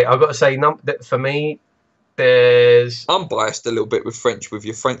 For me, mate, I've got to say, for me, there's. I'm biased a little bit with French, with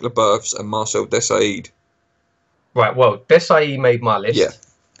your Frank Leboeufs and Marcel Desailly. Right. Well, Desailly made my list.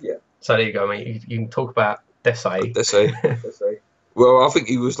 Yeah. So there you go, mate. You can talk about Desailly. Well, I think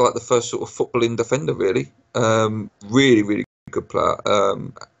he was like the first sort of footballing defender, really. Really good player.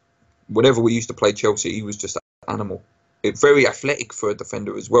 Whenever we used to play Chelsea, he was just an animal. Very athletic for a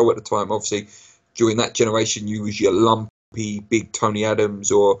defender as well at the time. Obviously, during that generation, you was your lumpy, big Tony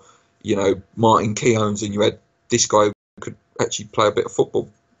Adams or, Martin Keown's, and you had this guy who could actually play a bit of football.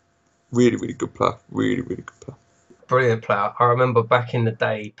 Really good player. Really good player. Brilliant player. I remember back in the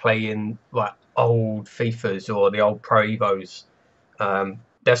day playing like old FIFAs or the old Pro Evos.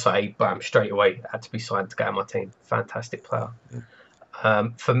 Desailly, bam, straight away had to be signed to get on my team. Fantastic player. Yeah.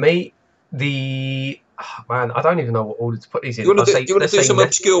 For me, I don't even know what order to put these in. You want to do some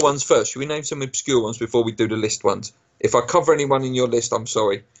obscure ones first? Should we name some obscure ones before we do the list ones? If I cover anyone in your list, I'm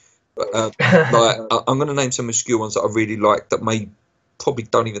sorry, but I'm going to name some obscure ones that I really like that probably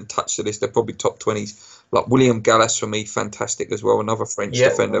don't even touch the list. They're probably top 20s. Like William Gallas for me, fantastic as well. Another French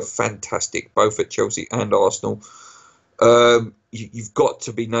defender, fantastic, both at Chelsea and Arsenal. You've got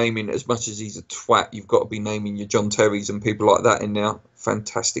to be naming, as much as he's a twat, you've got to be naming your John Terrys and people like that in there.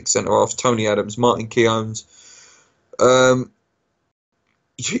 Fantastic centre halves. Tony Adams, Martin Keown's,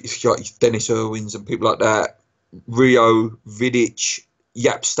 Dennis Irwins and people like that. Rio, Vidic,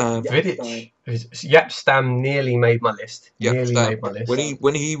 Jaap Stam. Jaap Stam nearly made my list.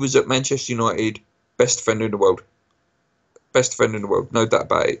 When he was at Manchester United, best defender in the world. best defender in the world, no doubt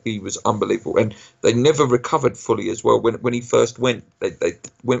about it. He was unbelievable, and they never recovered fully as well. When he first went, they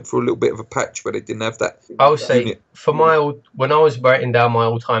went through a little bit of a patch where they didn't have that. I would say for when I was writing down my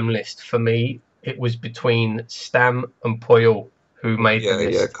all-time list, for me it was between Stam and Puyol who made the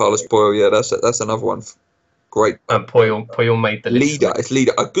list. Yeah, Carlos Puyol. Yeah, that's another one. Great. And Puyol made the list. Leader. It's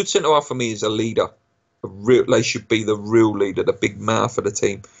leader. A good centre half for me is a leader. They should be the real leader, the big mouth of the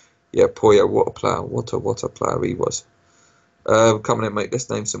team. Yeah, Puyol, what a player! What a player he was. Coming in, mate. Let's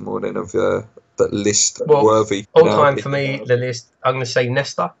name some more then of that list worthy. All time for me, the list. I'm going to say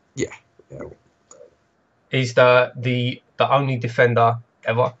Nesta. Yeah. He's the only defender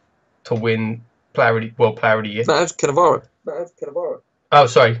ever to win Player of the Year. No, that's Cannavaro. Oh,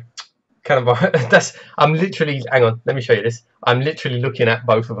 sorry, Cannavaro. I'm literally. Hang on, let me show you this. I'm literally looking at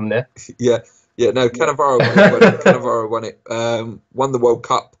both of them there. Yeah. No, Cannavaro won it. Cannavaro won it. Won the World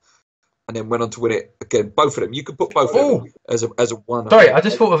Cup. And then went on to win it again. Both of them. You could put both of them as a one. Sorry, I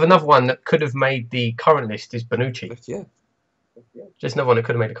just thought of another one that could have made the current list. Is Bonucci? Yeah. Just another one that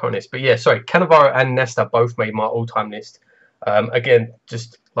could have made the current list. But yeah, sorry, Cannavaro and Nesta both made my all-time list. Again,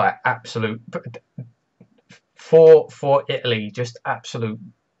 just like absolute for Italy, just absolute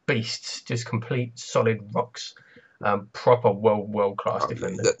beasts, just complete solid rocks, proper world class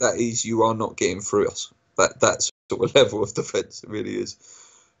defender. That is, you are not getting through us. That sort of level of defence, it really is.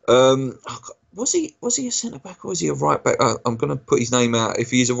 Was he a centre back or was he a right back? I'm going to put his name out.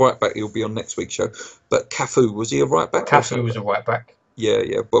 If he's a right back, he'll be on next week's show. But Cafu, was he a right back? Cafu was a right back.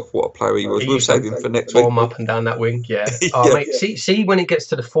 Yeah. But what a player he was. We'll save him for next week. Warm up and down that wing. Yeah. Oh, mate, see when it gets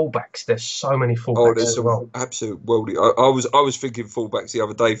to the fullbacks, there's so many fullbacks there's as well. Absolute worldly. I was thinking fullbacks the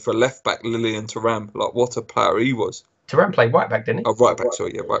other day for left back Lilian Thuram. Like what a player he was. Thuram played right back, didn't he? Oh, right back.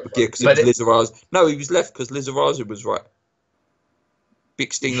 Sorry, yeah, right back. Yeah, because it was Lizarazu. No, he was left because Lizarazu was right.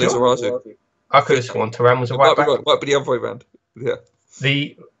 Big Sting Lizarazu. I could have sworn Thuram was a right back. Might be the other way around. Yeah.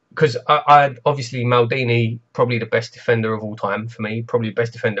 Because I obviously Maldini, probably the best defender of all time for me, probably the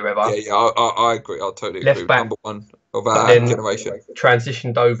best defender ever. Yeah, I agree. I totally agree. Back, number one of our generation.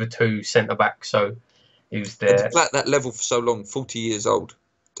 Transitioned over to centre back, so he was there. And to play at that level for so long, 40 years old,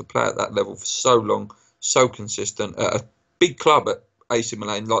 to play at that level for so long, so consistent at a big club at AC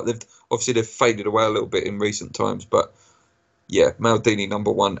Milan. Like they've faded away a little bit in recent times, but. Yeah, Maldini number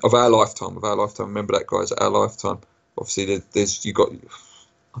one of our lifetime. Remember that, guys, at our lifetime. Obviously, there's you got.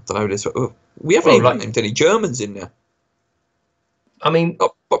 I don't know. We haven't even named any Germans in there. I mean,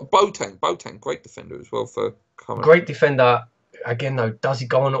 but Boateng, great defender as well for current. Great defender. Again, though, does he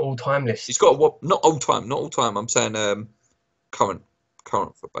go on an all-time list? He's got not all time. I'm saying current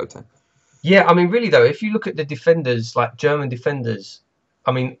for Boateng. Yeah, I mean, really though, if you look at the defenders, like German defenders,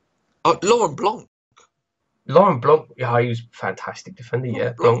 I mean, Laurent Blanc. Yeah, he was a fantastic defender.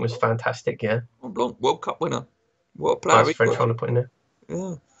 Yeah, Blanc was fantastic. Yeah, Blanc, World Cup winner. What a player! Nice French one to put in there.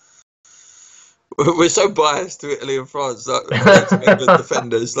 Yeah, we're so biased to Italy and France. Like good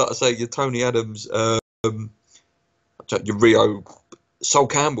defenders, like I say, your Tony Adams, your Rio, Sol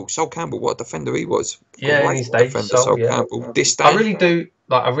Campbell. What a defender he was! Yeah, in his day, Sol Campbell. This day, I really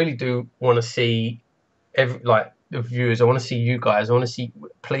do want to see the viewers. I want to see you guys. I want to see.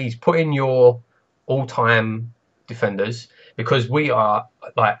 Please put in your all-time defenders, because we are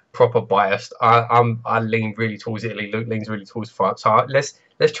like proper biased. I lean really towards Italy. Luke leans really towards France. So let's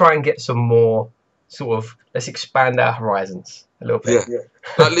try and get some more let's expand our horizons a little bit. Yeah.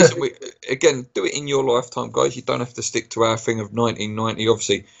 Now, listen, again, do it in your lifetime, guys. You don't have to stick to our thing of 1990.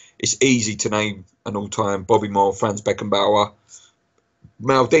 Obviously, it's easy to name an all-time. Bobby Moore, Franz Beckenbauer,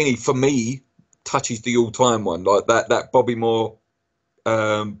 Maldini. For me, touches the all-time one, like that Bobby Moore.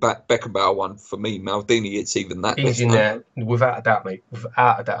 Beckenbauer one for me. Maldini, it's even that. He's in there without a doubt, mate.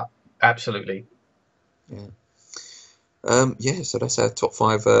 Without a doubt, absolutely. Yeah. So that's our top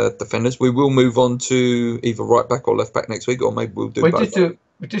 5 defenders. We will move on to either right back or left back next week, or maybe we'll do both.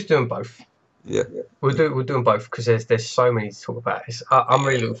 We're just doing both. Yeah. We're doing both because there's so many to talk about. I'm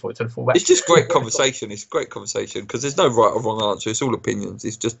really looking forward to the fullback. It's just great conversation. It's great conversation because there's no right or wrong answer. It's all opinions.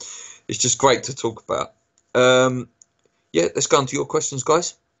 It's just great to talk about. Yeah, let's go on to your questions,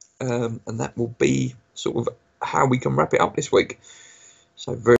 guys. And that will be sort of how we can wrap it up this week.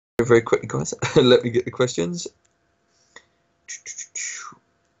 So very, very quickly, guys, let me get the questions.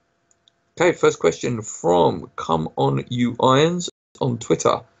 Okay, first question from Come On You Irons on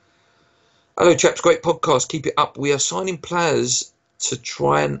Twitter. Hello, chaps. Great podcast. Keep it up. We are signing players to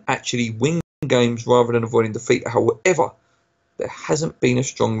try and actually win games rather than avoiding defeat. However, there hasn't been a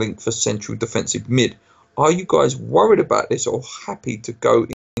strong link for central defensive mid. Are you guys worried about this or happy to go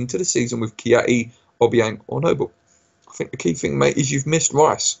into the season with Chiatti, Obiang or Noble? I think the key thing, mate, is you've missed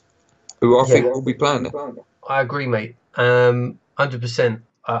Rice, who I think will be playing there. I agree, mate. 100%.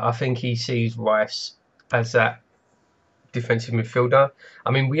 I think he sees Rice as that defensive midfielder.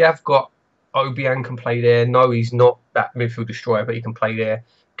 I mean, we have got Obiang can play there. No, he's not that midfield destroyer, but he can play there.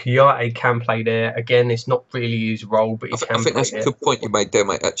 Kouyaté can play there. Again, it's not really his role, but he I can think play that's a there. good point you made there,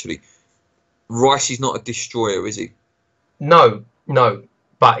 mate. Actually, Rice is not a destroyer, is he? No, no.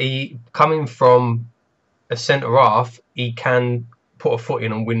 But he coming from a centre half, he can put a foot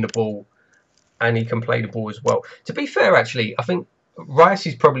in and win the ball, and he can play the ball as well. To be fair, actually, I think Rice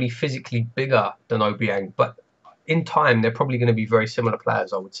is probably physically bigger than Obiang, but in time they're probably going to be very similar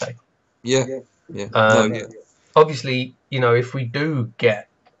players, I would say. Yeah, yeah. No, Um, yeah. Obviously, you know, if we do get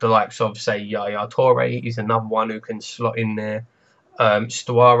the likes of, say, Yaya Toure is another one who can slot in there.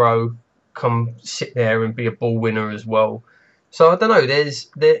 Stuaro come sit there and be a ball winner as well. So I don't know.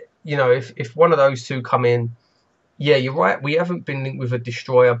 You know, if one of those two come in, yeah, you're right. We haven't been linked with a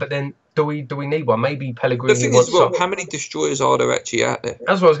destroyer, but then do we need one? Maybe The Pellegrini thing is, wants well, some. how many destroyers are there actually out there?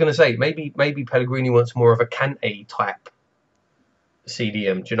 That's what I was going to say. Maybe Pellegrini wants more of a Kante type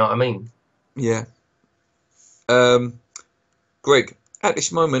CDM. Do you know what I mean? Yeah. Greg, at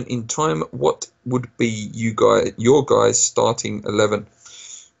this moment in time, what would be your guys' starting 11?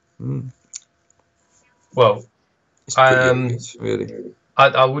 Well, It's pretty obvious, really.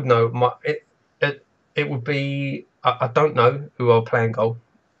 I would know. It would be. I don't know who I'll play in goal.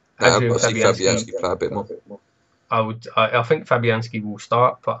 Now, I've Adrian got to see Fabianski. Fabianski play a bit more. I think Fabianski will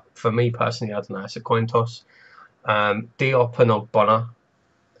start, but for me personally, I don't know. It's a coin toss. Diop and Ogbonna,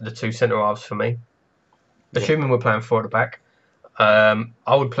 the two centre halves for me. Yeah. Assuming we're playing four at the back, I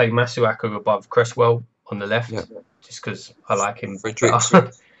would play Masuaku above Cresswell on the left, Yeah. just because I like him Fredericks.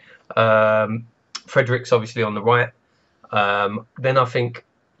 better. Fredericks obviously on the right. Then I think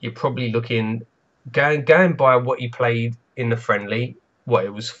you're probably looking going by what he played in the friendly. What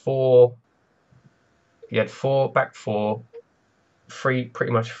it was four. He had back four,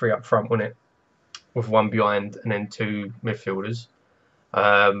 pretty much three up front, wasn't it? With one behind and then two midfielders.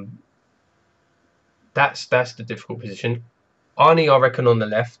 That's the difficult position. Arnie, I reckon, on the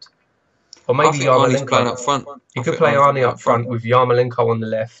left, or maybe I think Arnie's playing Yarmolenko. up front. You could play Arnie up front with Yarmolenko on the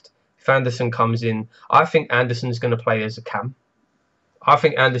left. If Anderson comes in, I think Anderson's going to play as a cam. I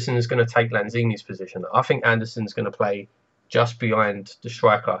think Anderson is going to take Lanzini's position. I think Anderson's going to play just behind the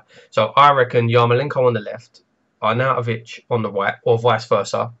striker. So I reckon Yarmolenko on the left, Arnautovic on the right, or vice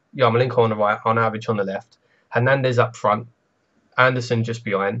versa. Yarmolenko on the right, Arnautovic on the left. Hernandez up front, Anderson just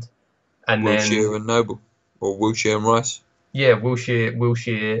behind. And Wilshere and Noble. Or Wilshere and Rice. Yeah,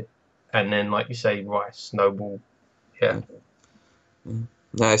 Wilshere, and then, like you say, Rice, Noble. Yeah.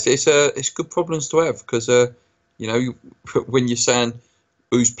 No, it's good problems to have because, you know, when you're saying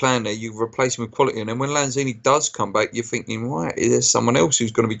who's playing there, you replace him with quality. And then when Lanzini does come back, you're thinking, right, there's someone else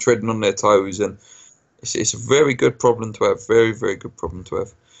who's going to be treading on their toes. And it's a very good problem to have. Very, very good problem to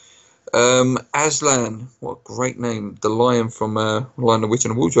have. Aslan, what a great name. The Lion from Lion, the Witch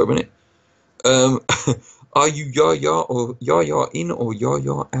and the Wardrobe, isn't it? Are you Yaya in or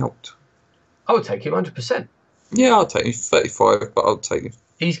Yaya out? I would take him 100%. Yeah, I'll take him. 35, but I'll take him.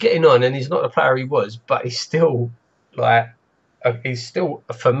 He's getting on, and he's not the player he was, but he's still for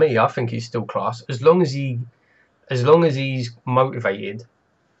me. I think he's still class as long as he's motivated.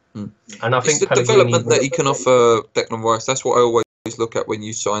 And I think it's the development that he can offer Declan Rice. That's what I always look at when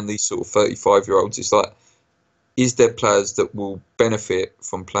you sign these sort of 35-year-olds. It's like, is there players that will benefit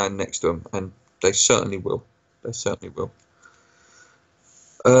from playing next to them? And they certainly will. They certainly will.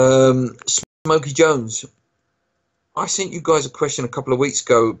 Smokey Jones. I sent you guys a question a couple of weeks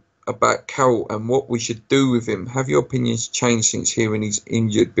ago about Carroll and what we should do with him. Have your opinions changed since hearing he's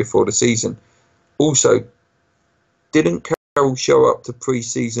injured before the season? Also, didn't Carroll show up to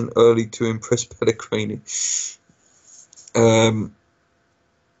pre-season early to impress Pellegrini?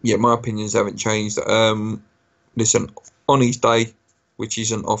 Yeah, my opinions haven't changed. Listen, on his day, which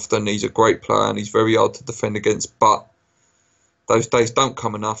isn't often, he's a great player and he's very hard to defend against, but those days don't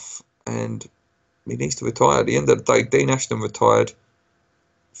come enough and he needs to retire. At the end of the day, Dean Ashton retired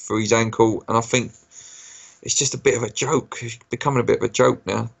for his ankle, and I think it's just a bit of a joke. It's becoming a bit of a joke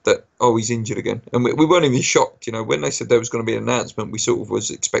now that, oh, he's injured again. And we weren't even shocked, you know, when they said there was going to be an announcement, we sort of was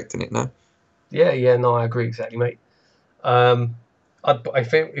expecting it now. Yeah, no, I agree exactly, mate.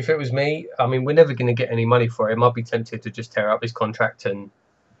 If it was me, I mean, we're never going to get any money for him. I'd be tempted to just tear up his contract and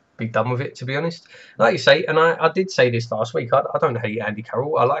be done with it, to be honest. Like you say, and I did say this last week, I don't hate Andy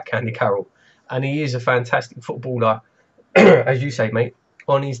Carroll. I like Andy Carroll. And he is a fantastic footballer, as you say, mate,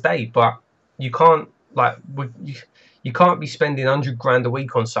 on his day. But you can't you can't be spending $100,000 a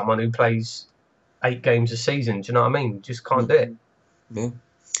week on someone who plays 8 games a season. Do you know what I mean? You just can't do it. Yeah.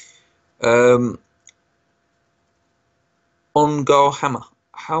 On Hammer.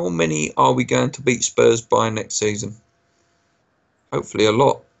 How many are we going to beat Spurs by next season? Hopefully a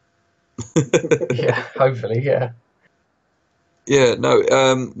lot. Yeah, hopefully, yeah. Yeah, no.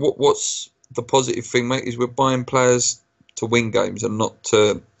 What's the positive thing, mate? Is we're buying players to win games and not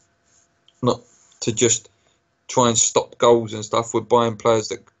to just try and stop goals and stuff. We're buying players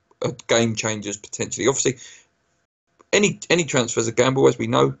that are game changers potentially. Obviously, any transfer's a gamble, as we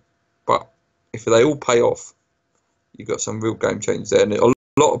know, but if they all pay off, you've got some real game changers there. And a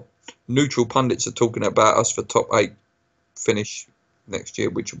lot of neutral pundits are talking about us for top 8 finish next year,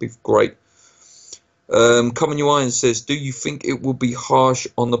 which will be great. Common Iron says, do you think it will be harsh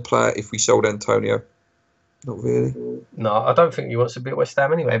on the player if we sold Antonio? Not really. No, I don't think he wants to be at West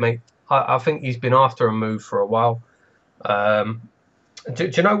Ham anyway, mate. I think he's been after a move for a while. Do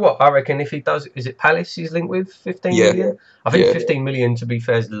you know what? I reckon if he does, is it Palace he's linked with? 15 million? I think 15 million, to be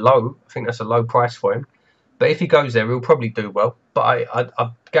fair, is low. I think that's a low price for him. But if he goes there, he'll probably do well. But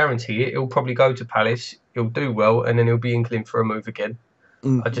I guarantee it, he'll probably go to Palace, he'll do well, and then he'll be inkling for a move again.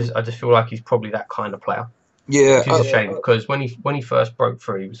 I just feel like he's probably that kind of player. Yeah, which is a shame because when he first broke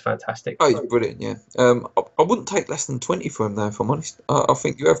through, he was fantastic. Oh, he's brilliant. Yeah, I wouldn't take less than 20 for him, though. If I'm honest, I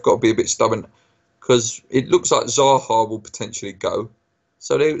think you have got to be a bit stubborn because it looks like Zaha will potentially go,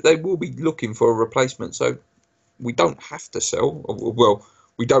 so they will be looking for a replacement. So we don't have to sell. Well,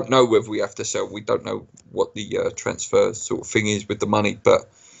 we don't know whether we have to sell. We don't know what the transfer sort of thing is with the money, but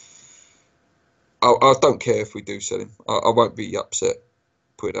I don't care if we do sell him. I won't be upset.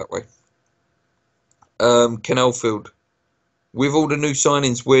 Put it that way. Ken Elfield, with all the new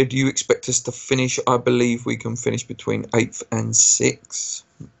signings, where do you expect us to finish? I believe we can finish between 8th and 6th.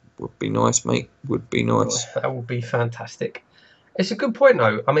 Would be nice, mate. Would be nice. That would be fantastic. It's a good point,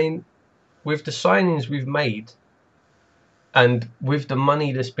 though. I mean, with the signings we've made and with the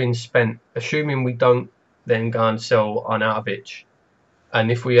money that's been spent, assuming we don't then go and sell Arnautovic, and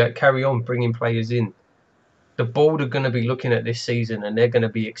if we carry on bringing players in, the board are going to be looking at this season and they're going to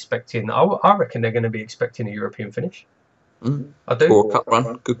be expecting, I reckon they're going to be expecting a European finish. I do. Or a cup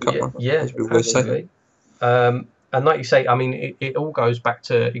run. Good cup run. Yeah, absolutely. And like you say, I mean, it all goes back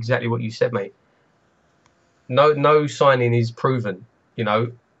to exactly what you said, mate. No signing is proven, you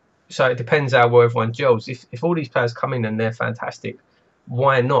know. So it depends how well everyone gels. If all these players come in and they're fantastic,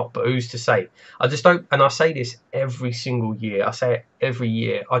 why not? But who's to say? I just don't, and I say this every single year. I say it every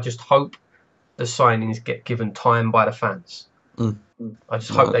year. I just hope the signings get given time by the fans. I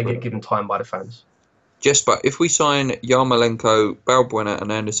just hope they get given time by the fans. Jesper, if we sign Yarmolenko, Balbuena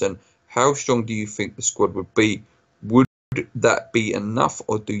and Anderson, how strong do you think the squad would be? Would that be enough,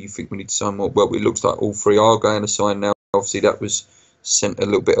 or do you think we need to sign more? Well, it looks like all 3 are going to sign now. Obviously, that was sent a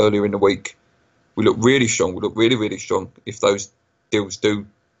little bit earlier in the week. We look really strong. We look really, really strong if those deals do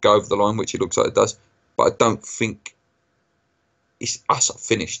go over the line, which it looks like it does. But I don't think it's us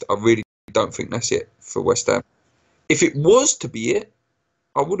finished. I really don't think that's it for West Ham. If it was to be it,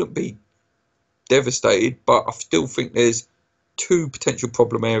 I wouldn't be devastated, but I still think there's 2 potential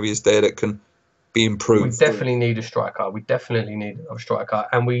problem areas there that can be improved. We definitely need a striker. We definitely need a striker,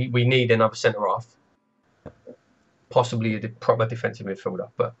 and we need another centre half, possibly a proper defensive midfielder.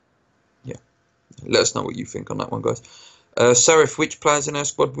 But yeah, let us know what you think on that one, guys. Serif, which players in our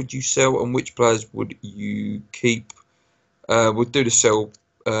squad would you sell, and which players would you keep? We'll do the sell.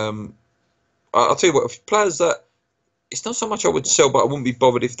 I'll tell you what, if players that it's not so much I would sell, but I wouldn't be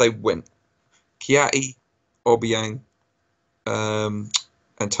bothered if they went. Kiati, Obiang,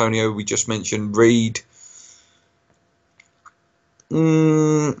 Antonio, we just mentioned, Reed,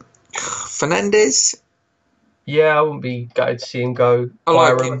 Fernandez. Yeah, I wouldn't be gutted to see him go. I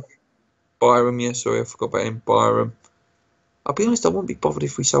like him. Byram, yeah, sorry, I forgot about him. Byram. I'll be honest, I wouldn't be bothered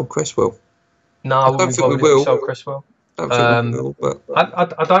if we sold Cresswell. No, I wouldn't be bothered if we sold Cresswell.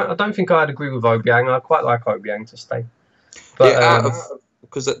 I don't think I'd agree with Obiang. I quite like Obiang to stay. But, yeah,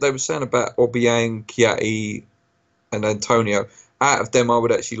 because they were saying about Obiang, Kiati, and Antonio. Out of them, I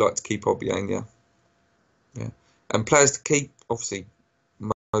would actually like to keep Obiang, yeah. And players to keep, obviously,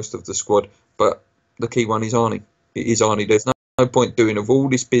 most of the squad, but the key one is Arnie. It is Arnie. There's no point doing of all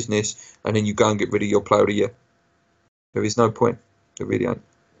this business and then you go and get rid of your player of the year. There is no point. There really ain't.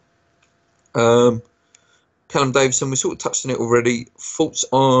 Callum Davison, we sort of touched on it already. Thoughts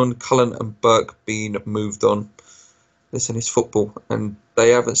on Cullen and Burke being moved on? Listen, it's football, and they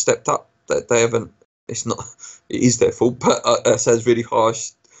haven't stepped up. They haven't. It's not. It is their fault, but that sounds really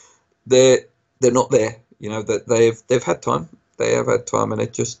harsh. They're not there. You know that they've had time. They have had time, and they're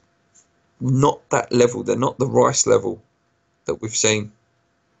just not that level. They're not the Rice level that we've seen.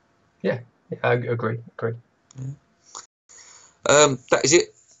 Yeah, I agree. Yeah. That is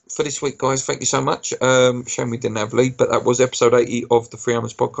it for this week, guys. Thank you so much. Shame we didn't have Lee, but that was episode 80 of the Free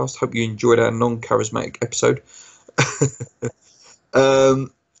Hammers podcast. Hope you enjoyed our non-charismatic episode.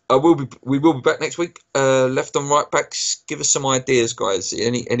 We will be back next week. Left and right backs, give us some ideas, guys.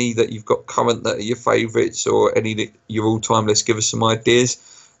 Any that you've got current that are your favourites, or any that your all-time list, give us some ideas.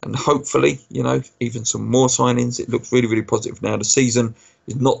 And hopefully, even some more signings. It looks really, really positive now. The season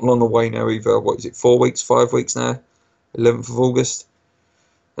is not long away now either. What is it, 4 weeks, 5 weeks now? 11th of August.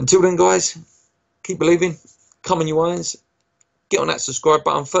 Until then, guys, keep believing. Come on, you irons. Get on that subscribe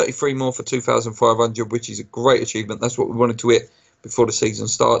button. 33 more for 2,500, which is a great achievement. That's what we wanted to hit before the season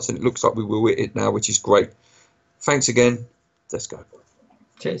starts, and it looks like we will hit it now, which is great. Thanks again. Let's go.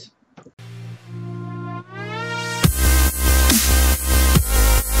 Cheers.